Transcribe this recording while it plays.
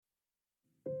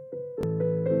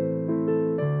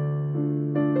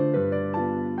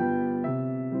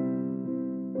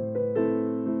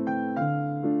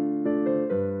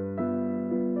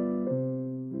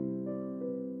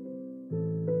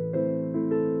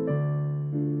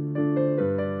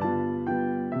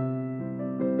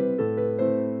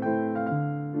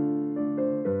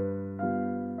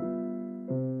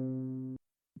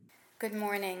Good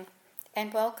morning,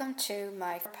 and welcome to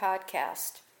my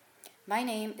podcast. My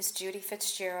name is Judy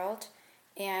Fitzgerald,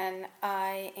 and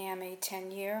I am a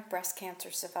 10-year breast cancer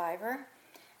survivor.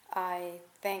 I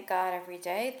thank God every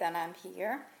day that I'm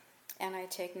here, and I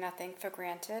take nothing for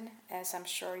granted, as I'm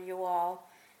sure you all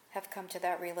have come to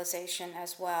that realization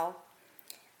as well.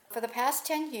 For the past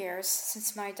 10 years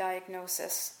since my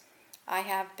diagnosis, I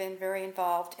have been very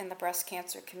involved in the breast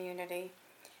cancer community,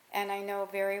 and I know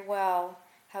very well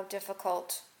how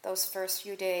difficult those first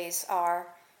few days are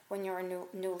when you're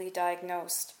newly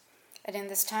diagnosed. And in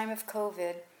this time of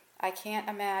COVID, I can't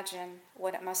imagine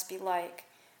what it must be like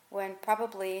when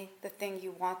probably the thing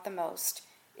you want the most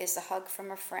is a hug from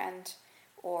a friend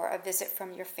or a visit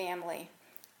from your family,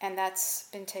 and that's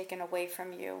been taken away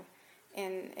from you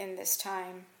in this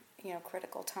time,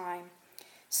 critical time.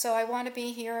 So I want to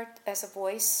be here as a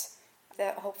voice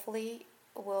that hopefully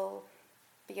will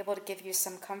be able to give you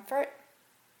some comfort.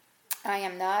 I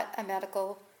am not a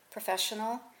medical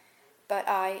professional, but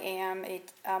I am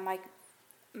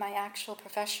my actual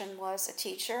profession was a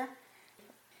teacher,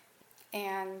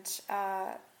 and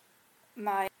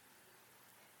my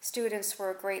students were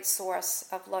a great source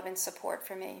of love and support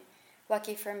for me.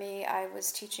 Lucky for me, I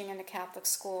was teaching in a Catholic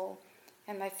school,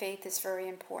 and my faith is very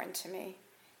important to me.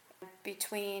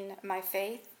 Between my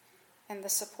faith and the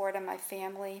support of my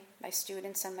family, my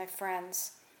students, and my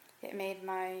friends, it made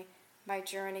my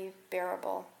journey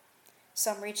bearable.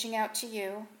 So I'm reaching out to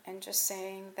you and just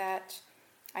saying that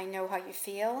I know how you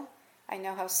feel. I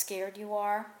know how scared you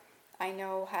are. I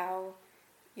know how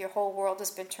your whole world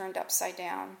has been turned upside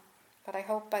down. But I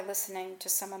hope by listening to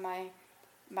some of my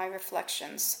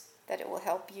reflections that it will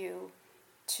help you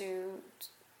to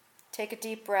take a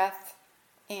deep breath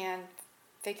and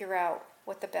figure out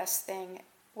what's the best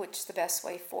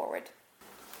way forward.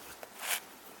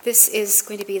 This is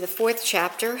going to be the fourth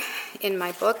chapter in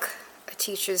my book, A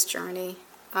Teacher's Journey,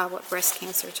 What Breast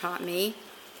Cancer Taught Me.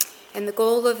 And the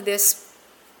goal of this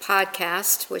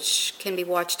podcast, which can be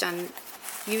watched on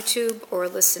YouTube or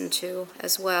listened to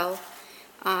as well,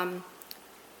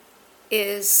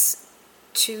 is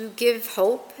to give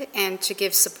hope and to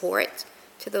give support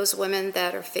to those women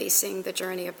that are facing the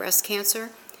journey of breast cancer,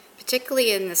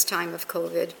 particularly in this time of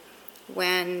COVID,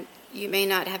 when you may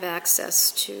not have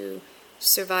access to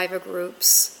survivor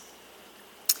groups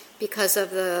because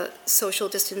of the social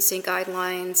distancing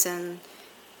guidelines, and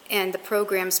the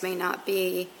programs may not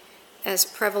be as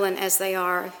prevalent as they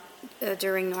are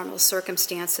during normal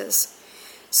circumstances.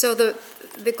 So the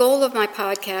goal of my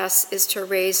podcast is to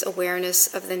raise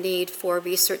awareness of the need for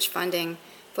research funding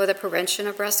for the prevention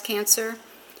of breast cancer.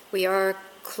 We are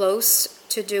close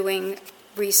to doing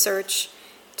research,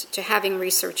 to having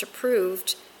research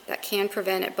approved that can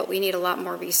prevent it, but we need a lot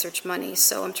more research money.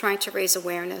 So I'm trying to raise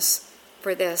awareness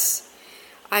for this.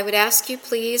 I would ask you,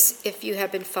 please, if you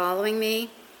have been following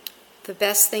me, the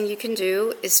best thing you can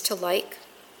do is to like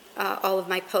all of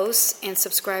my posts and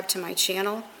subscribe to my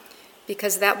channel,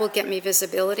 because that will get me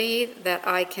visibility that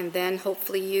I can then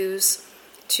hopefully use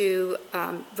to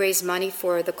raise money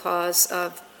for the cause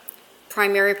of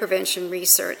primary prevention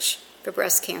research for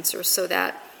breast cancer, so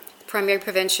that primary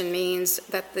prevention means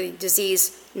that the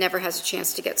disease never has a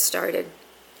chance to get started.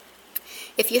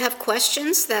 If you have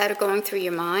questions that are going through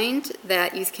your mind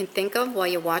that you can think of while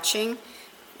you're watching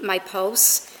my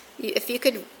posts, if you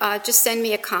could just send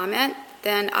me a comment,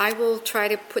 then I will try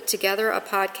to put together a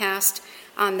podcast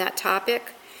on that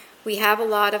topic. We have a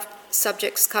lot of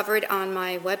subjects covered on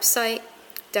my website,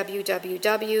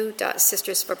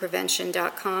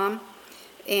 www.sistersforprevention.com,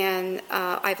 and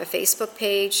I have a Facebook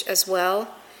page as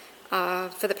well.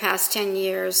 For the past 10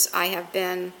 years, I have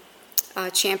been a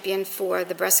champion for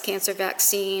the breast cancer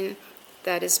vaccine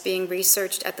that is being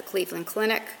researched at the Cleveland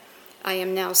Clinic. I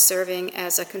am now serving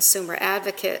as a consumer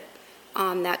advocate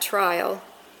on that trial,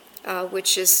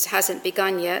 which hasn't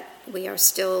begun yet. We are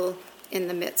still in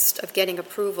the midst of getting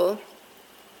approval.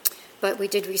 But we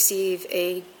did receive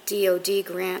a DOD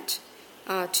grant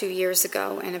 2 years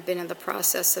ago and have been in the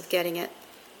process of getting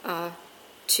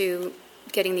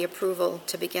the approval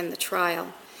to begin the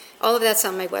trial. All of that's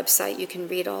on my website. You can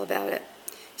read all about it.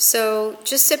 So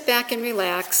just sit back and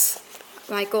relax.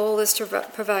 My goal is to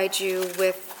provide you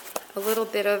with a little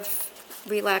bit of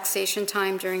relaxation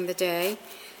time during the day.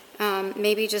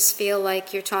 Maybe just feel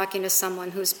like you're talking to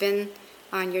someone who's been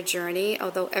on your journey,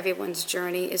 although everyone's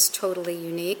journey is totally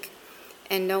unique,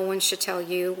 and no one should tell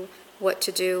you what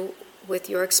to do with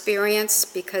your experience,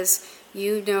 because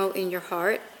you know in your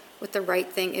heart what the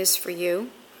right thing is for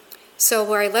you. So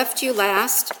where I left you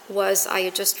last was I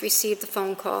had just received the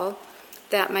phone call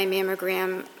that my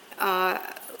mammogram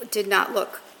did not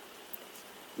look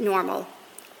normal.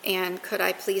 and could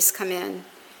I please come in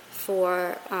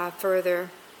for further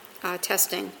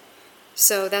testing.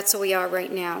 So that's where we are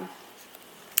right now.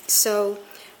 So,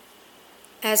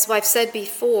 as I've said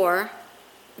before,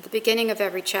 at the beginning of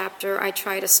every chapter, I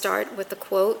try to start with a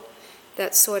quote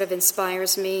that sort of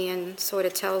inspires me and sort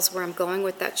of tells where I'm going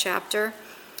with that chapter.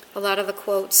 A lot of the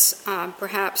quotes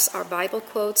perhaps are Bible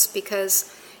quotes,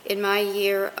 because in my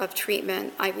year of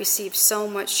treatment, I received so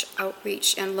much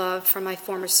outreach and love from my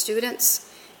former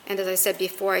students. And as I said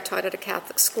before, I taught at a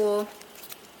Catholic school.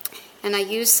 And I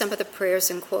used some of the prayers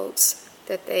and quotes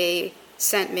that they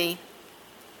sent me,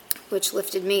 which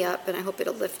lifted me up, and I hope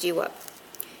it'll lift you up.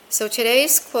 So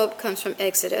today's quote comes from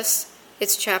Exodus.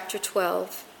 It's chapter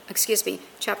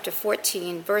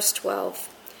 14, verse 12.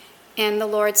 And the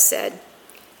Lord said,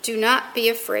 "Do not be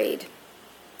afraid.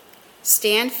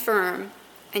 Stand firm,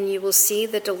 and you will see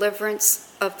the deliverance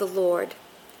of the Lord.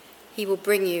 He will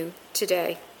bring you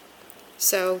today."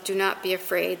 So do not be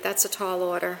afraid. That's a tall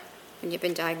order when you've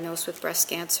been diagnosed with breast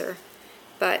cancer.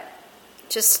 But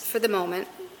just for the moment,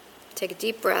 take a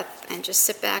deep breath and just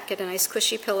sit back, get a nice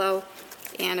cushy pillow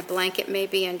and a blanket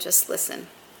maybe, and just listen.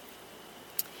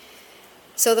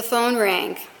 So the phone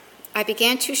rang. I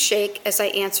began to shake as I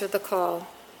answered the call.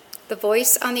 The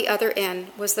voice on the other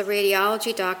end was the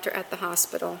radiology doctor at the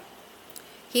hospital.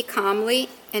 He calmly,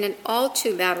 in an all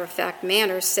too matter-of-fact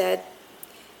manner, said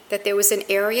that there was an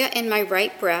area in my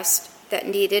right breast that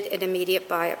needed an immediate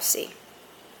biopsy.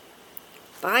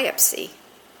 Biopsy?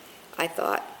 I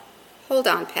thought. Hold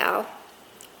on, pal.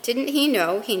 Didn't he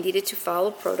know he needed to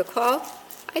follow protocol?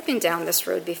 I'd been down this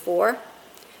road before.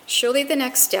 Surely the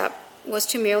next step was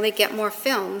to merely get more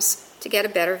films to get a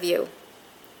better view.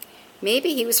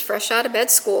 Maybe he was fresh out of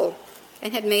med school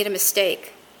and had made a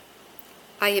mistake.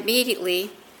 I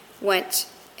immediately went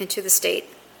into the state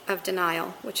of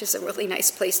denial, which is a really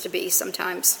nice place to be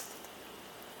sometimes.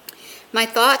 My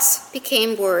thoughts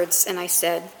became words, and I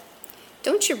said,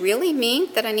 "Don't you really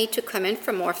mean that I need to come in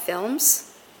for more films?"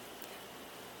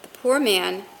 The poor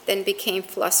man then became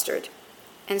flustered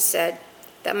and said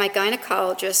that my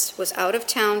gynecologist was out of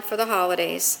town for the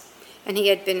holidays, and he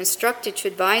had been instructed to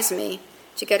advise me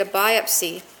to get a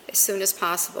biopsy as soon as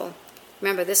possible.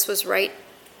 Remember, this was right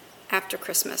after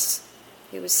Christmas.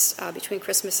 It was between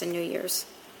Christmas and New Year's.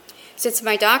 Since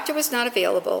my doctor was not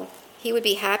available, he would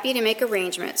be happy to make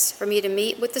arrangements for me to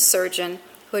meet with the surgeon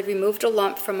who had removed a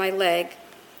lump from my leg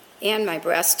and my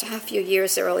breast a few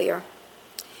years earlier.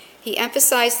 He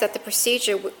emphasized that the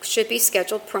procedure should be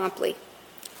scheduled promptly.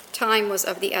 Time was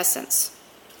of the essence.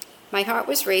 My heart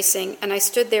was racing, and I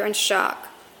stood there in shock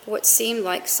for what seemed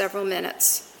like several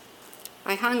minutes.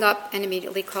 I hung up and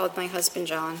immediately called my husband,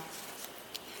 John.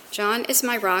 John is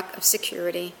my rock of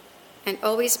security and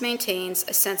always maintains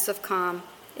a sense of calm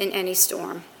in any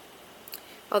storm.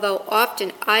 Although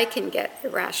often I can get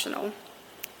irrational,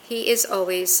 he is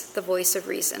always the voice of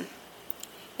reason.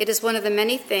 It is one of the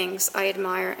many things I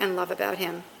admire and love about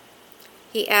him.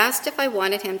 He asked if I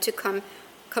wanted him to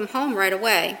come home right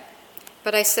away,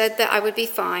 but I said that I would be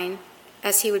fine,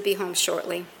 as he would be home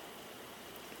shortly.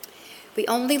 We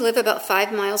only live about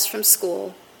 5 miles from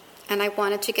school, and I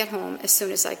wanted to get home as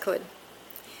soon as I could.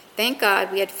 Thank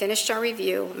God we had finished our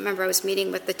review. Remember, I was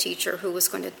meeting with the teacher who was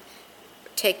going to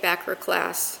take back her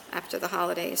class after the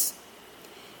holidays,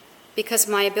 because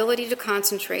my ability to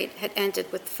concentrate had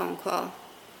ended with the phone call.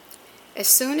 As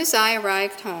soon as I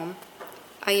arrived home,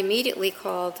 I immediately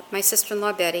called my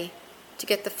sister-in-law, Betty, to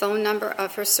get the phone number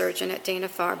of her surgeon at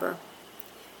Dana-Farber.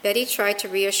 Betty tried to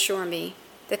reassure me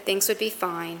that things would be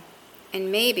fine,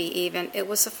 and maybe even it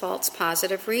was a false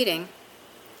positive reading,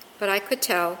 but I could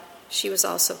tell she was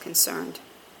also concerned.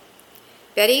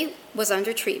 Betty was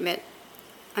under treatment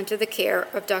under the care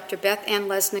of Dr. Beth Ann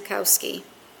Lesnikowski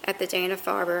at the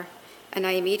Dana-Farber, and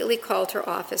I immediately called her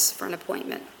office for an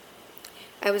appointment.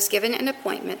 I was given an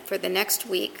appointment for the next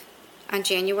week on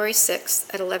January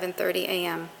 6th at 11:30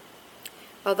 a.m.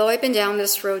 Although I'd been down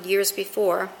this road years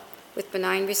before with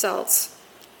benign results,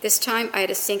 this time I had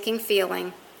a sinking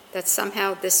feeling that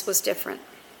somehow this was different.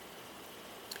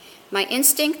 My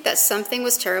instinct that something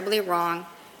was terribly wrong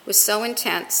was so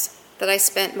intense that I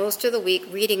spent most of the week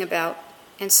reading about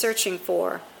and searching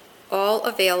for all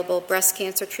available breast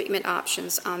cancer treatment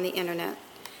options on the internet.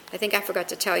 I think I forgot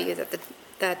to tell you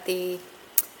that the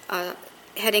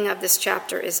heading of this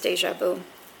chapter is Deja Vu.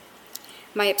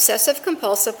 My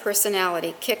obsessive-compulsive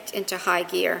personality kicked into high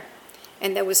gear,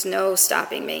 and there was no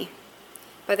stopping me.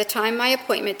 By the time my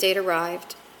appointment date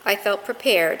arrived, I felt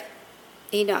prepared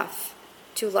enough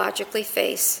to logically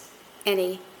face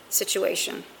any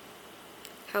situation.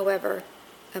 However,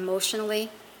 emotionally,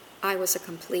 I was a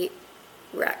complete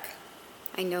wreck.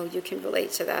 I know you can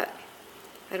relate to that.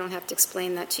 I don't have to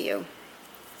explain that to you.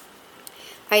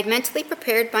 I had mentally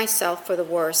prepared myself for the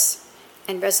worst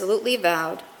and resolutely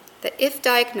vowed that if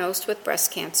diagnosed with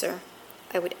breast cancer,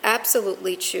 I would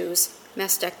absolutely choose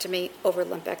mastectomy over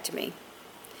lumpectomy.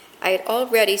 I had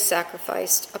already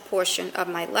sacrificed a portion of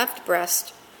my left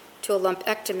breast to a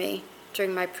lumpectomy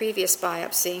during my previous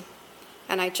biopsy,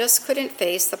 and I just couldn't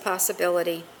face the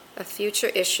possibility of future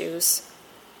issues.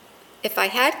 If I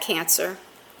had cancer,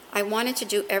 I wanted to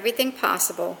do everything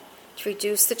possible to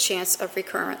reduce the chance of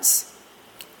recurrence.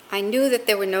 I knew that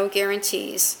there were no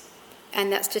guarantees,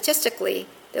 and that statistically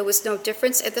there was no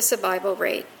difference in the survival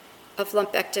rate of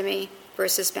lumpectomy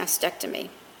versus mastectomy.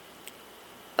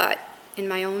 But in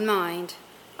my own mind,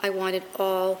 I wanted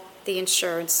all the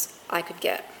insurance I could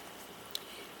get.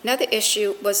 Another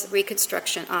issue was the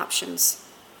reconstruction options.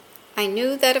 I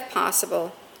knew that if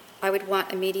possible, I would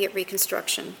want immediate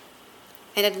reconstruction,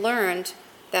 and had learned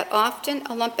that often a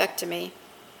lumpectomy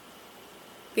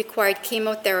required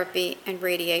chemotherapy and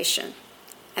radiation,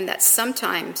 and that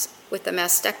sometimes with a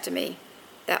mastectomy,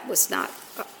 that was not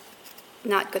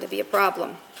going to be a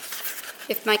problem.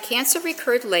 If my cancer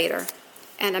recurred later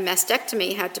and a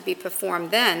mastectomy had to be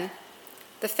performed then,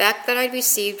 the fact that I'd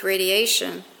received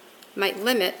radiation might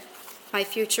limit my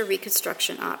future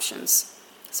reconstruction options.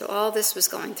 So all this was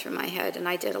going through my head, and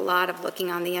I did a lot of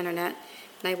looking on the internet.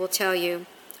 And I will tell you,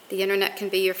 the internet can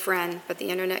be your friend, but the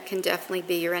internet can definitely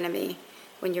be your enemy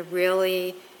when you're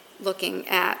really looking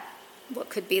at what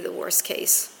could be the worst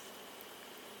case.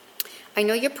 I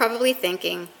know you're probably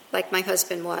thinking, like my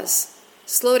husband was,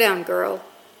 slow down, girl.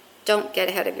 Don't get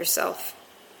ahead of yourself.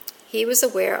 He was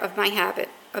aware of my habit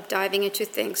of diving into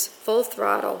things full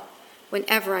throttle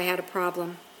whenever I had a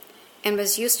problem, and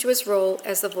was used to his role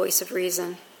as the voice of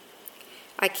reason.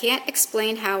 I can't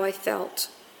explain how I felt.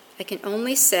 I can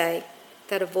only say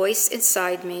that a voice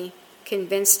inside me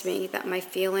convinced me that my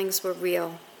feelings were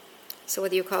real. So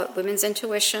whether you call it women's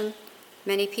intuition,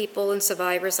 many people and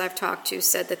survivors I've talked to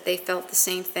said that they felt the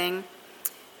same thing.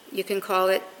 You can call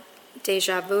it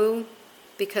deja vu,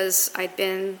 because I'd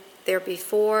been there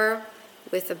before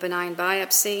with a benign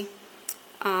biopsy.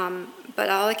 But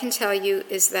all I can tell you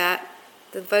is that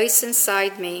the voice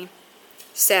inside me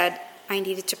said I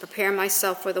needed to prepare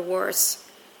myself for the worst,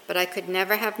 but I could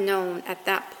never have known at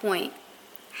that point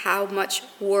how much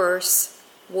worst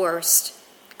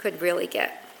could really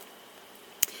get.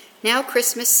 Now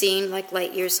Christmas seemed like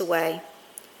light years away.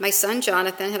 My son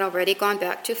Jonathan had already gone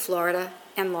back to Florida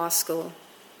and law school.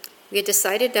 We had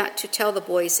decided not to tell the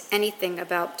boys anything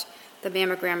about the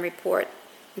mammogram report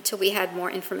until we had more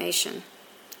information.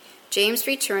 James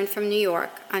returned from New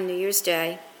York on New Year's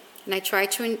Day, and I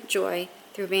tried to enjoy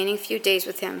the remaining few days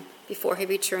with him before he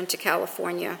returned to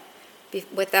California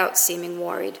without seeming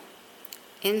worried.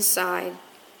 Inside,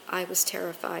 I was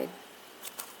terrified.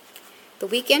 The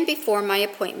weekend before my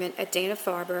appointment at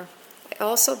Dana-Farber, I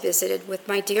also visited with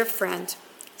my dear friend,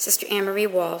 Sister Anne-Marie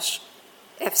Walsh,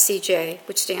 FCJ,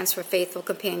 which stands for Faithful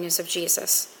Companions of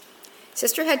Jesus.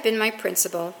 Sister had been my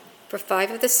principal for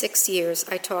 5 of the 6 years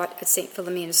I taught at St.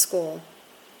 Philomena's School.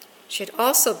 She had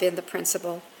also been the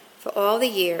principal for all the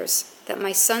years that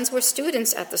my sons were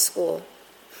students at the school.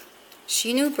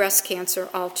 She knew breast cancer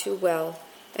all too well,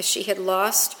 as she had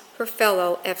lost her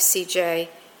fellow FCJ,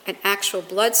 an actual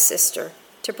blood sister,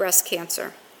 to breast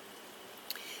cancer.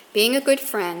 Being a good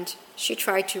friend, she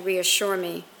tried to reassure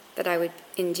me that I would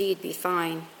indeed be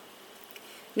fine.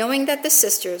 Knowing that the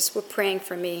sisters were praying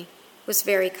for me was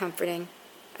very comforting,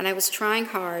 and I was trying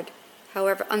hard,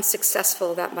 however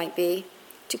unsuccessful that might be,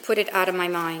 to put it out of my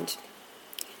mind.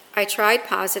 I tried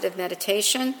positive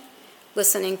meditation,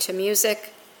 listening to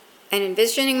music, and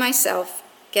envisioning myself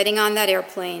getting on that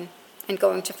airplane and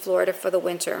going to Florida for the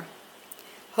winter,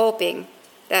 hoping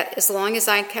that as long as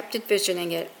I kept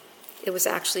envisioning it, it was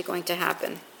actually going to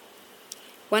happen.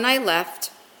 When I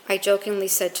left, I jokingly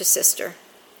said to Sister,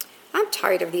 I'm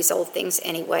tired of these old things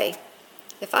anyway.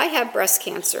 If I have breast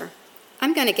cancer,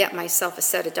 I'm going to get myself a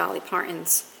set of Dolly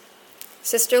Partons.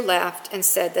 Sister laughed and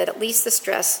said that at least the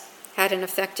stress hadn't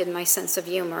affected my sense of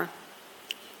humor.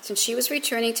 Since she was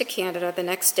returning to Canada the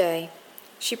next day,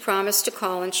 she promised to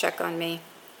call and check on me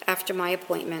after my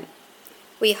appointment.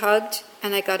 We hugged,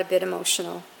 and I got a bit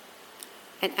emotional.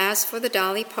 And as for the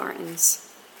Dolly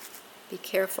Partons, be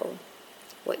careful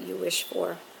what you wish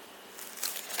for.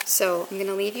 So I'm going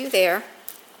to leave you there.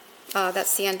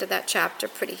 That's the end of that chapter,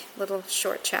 pretty little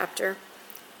short chapter.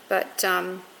 But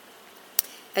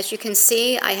as you can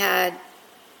see, I had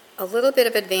a little bit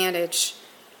of advantage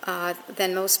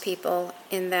than most people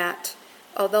in that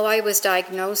although I was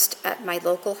diagnosed at my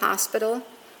local hospital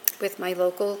with my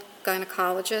local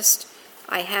gynecologist,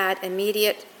 I had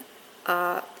immediate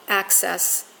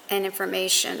access and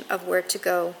information of where to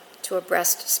go to a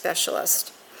breast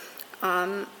specialist.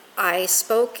 I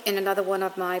spoke in another one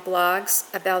of my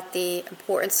blogs about the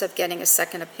importance of getting a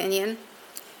second opinion.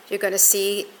 You're going to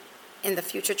see in the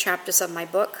future chapters of my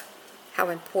book how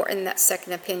important that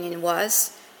second opinion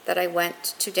was that I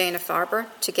went to Dana-Farber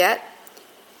to get.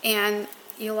 And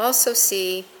you'll also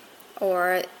see,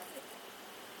 I'm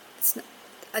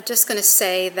just going to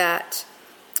say that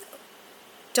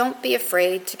don't be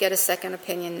afraid to get a second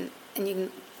opinion, and you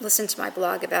can listen to my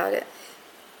blog about it.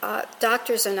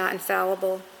 Doctors are not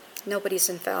infallible. Nobody's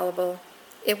infallible.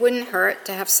 It wouldn't hurt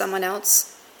to have someone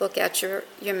else look at your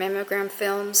mammogram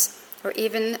films, or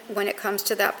even when it comes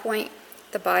to that point,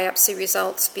 the biopsy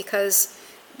results, because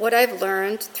what I've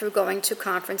learned through going to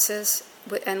conferences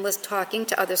and talking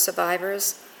to other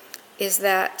survivors is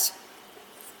that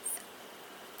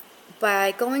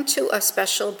by going to a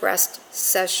special breast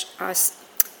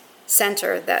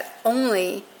center that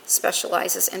only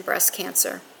specializes in breast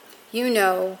cancer, you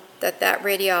know that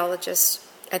radiologist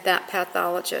and that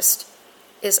pathologist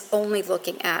is only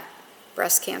looking at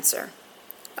breast cancer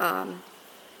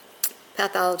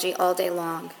pathology all day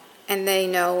long, and they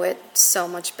know it so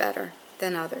much better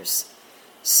than others.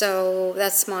 So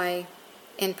that's my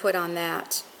input on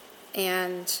that.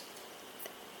 And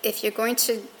if you're going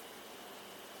to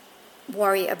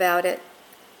worry about it,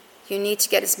 you need to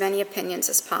get as many opinions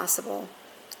as possible,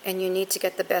 and you need to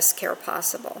get the best care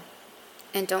possible,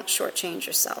 and don't shortchange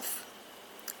yourself.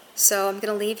 So I'm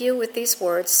going to leave you with these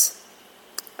words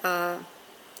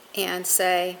and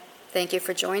say thank you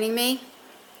for joining me.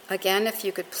 Again, if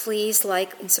you could please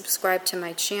like and subscribe to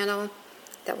my channel,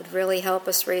 that would really help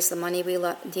us raise the money we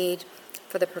need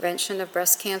for the prevention of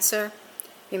breast cancer.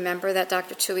 Remember that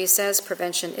Dr. Tui says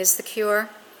prevention is the cure.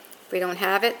 If we don't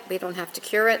have it, we don't have to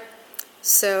cure it.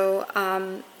 So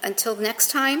until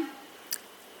next time,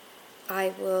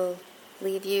 I will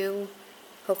leave you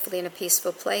hopefully in a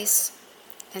peaceful place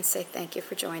and say thank you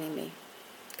for joining me.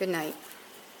 Good night.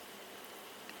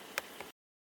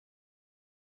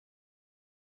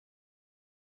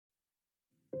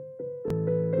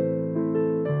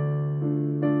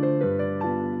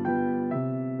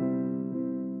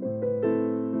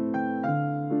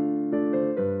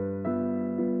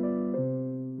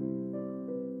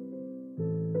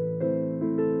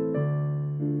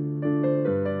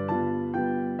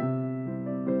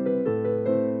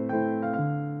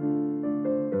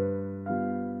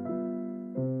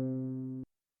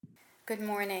 Good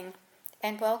morning,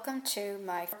 and welcome to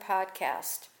my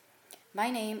podcast. My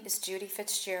name is Judy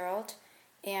Fitzgerald,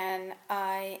 and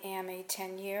I am a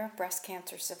 10-year breast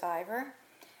cancer survivor.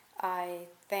 I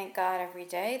thank God every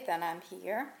day that I'm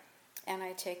here, and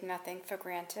I take nothing for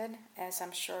granted, as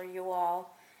I'm sure you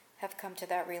all have come to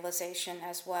that realization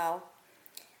as well.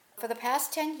 For the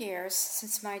past 10 years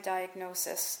since my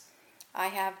diagnosis, I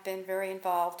have been very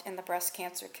involved in the breast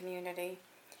cancer community,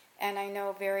 and I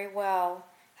know very well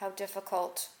how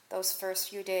difficult those first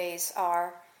few days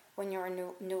are when you're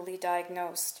newly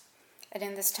diagnosed. And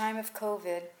in this time of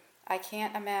COVID, I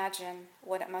can't imagine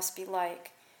what it must be like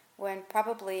when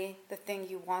probably the thing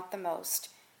you want the most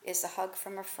is a hug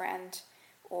from a friend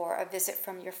or a visit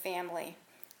from your family,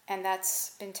 and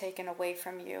that's been taken away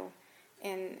from you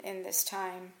in this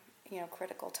time,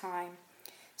 critical time.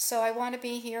 So I want to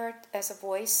be here as a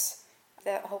voice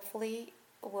that hopefully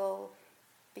will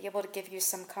be able to give you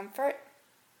some comfort.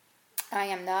 I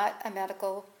am not a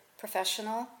medical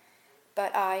professional,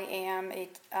 but I am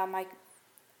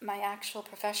my actual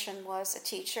profession was a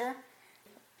teacher,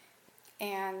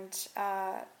 and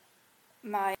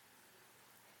my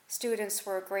students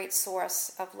were a great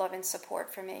source of love and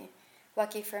support for me.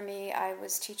 Lucky for me, I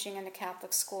was teaching in a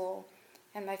Catholic school,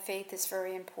 and my faith is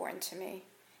very important to me.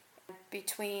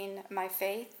 Between my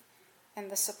faith and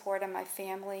the support of my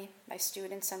family, my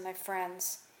students, and my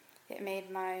friends, it made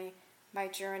my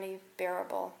journey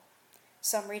bearable.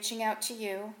 So I'm reaching out to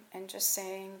you and just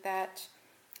saying that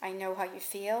I know how you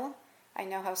feel. I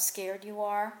know how scared you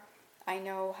are. I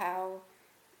know how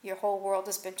your whole world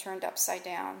has been turned upside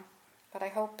down. But I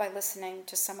hope by listening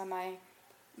to some of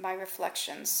my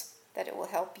reflections that it will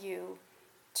help you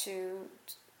to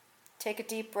take a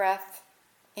deep breath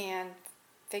and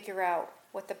figure out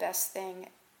which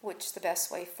the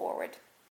best way forward.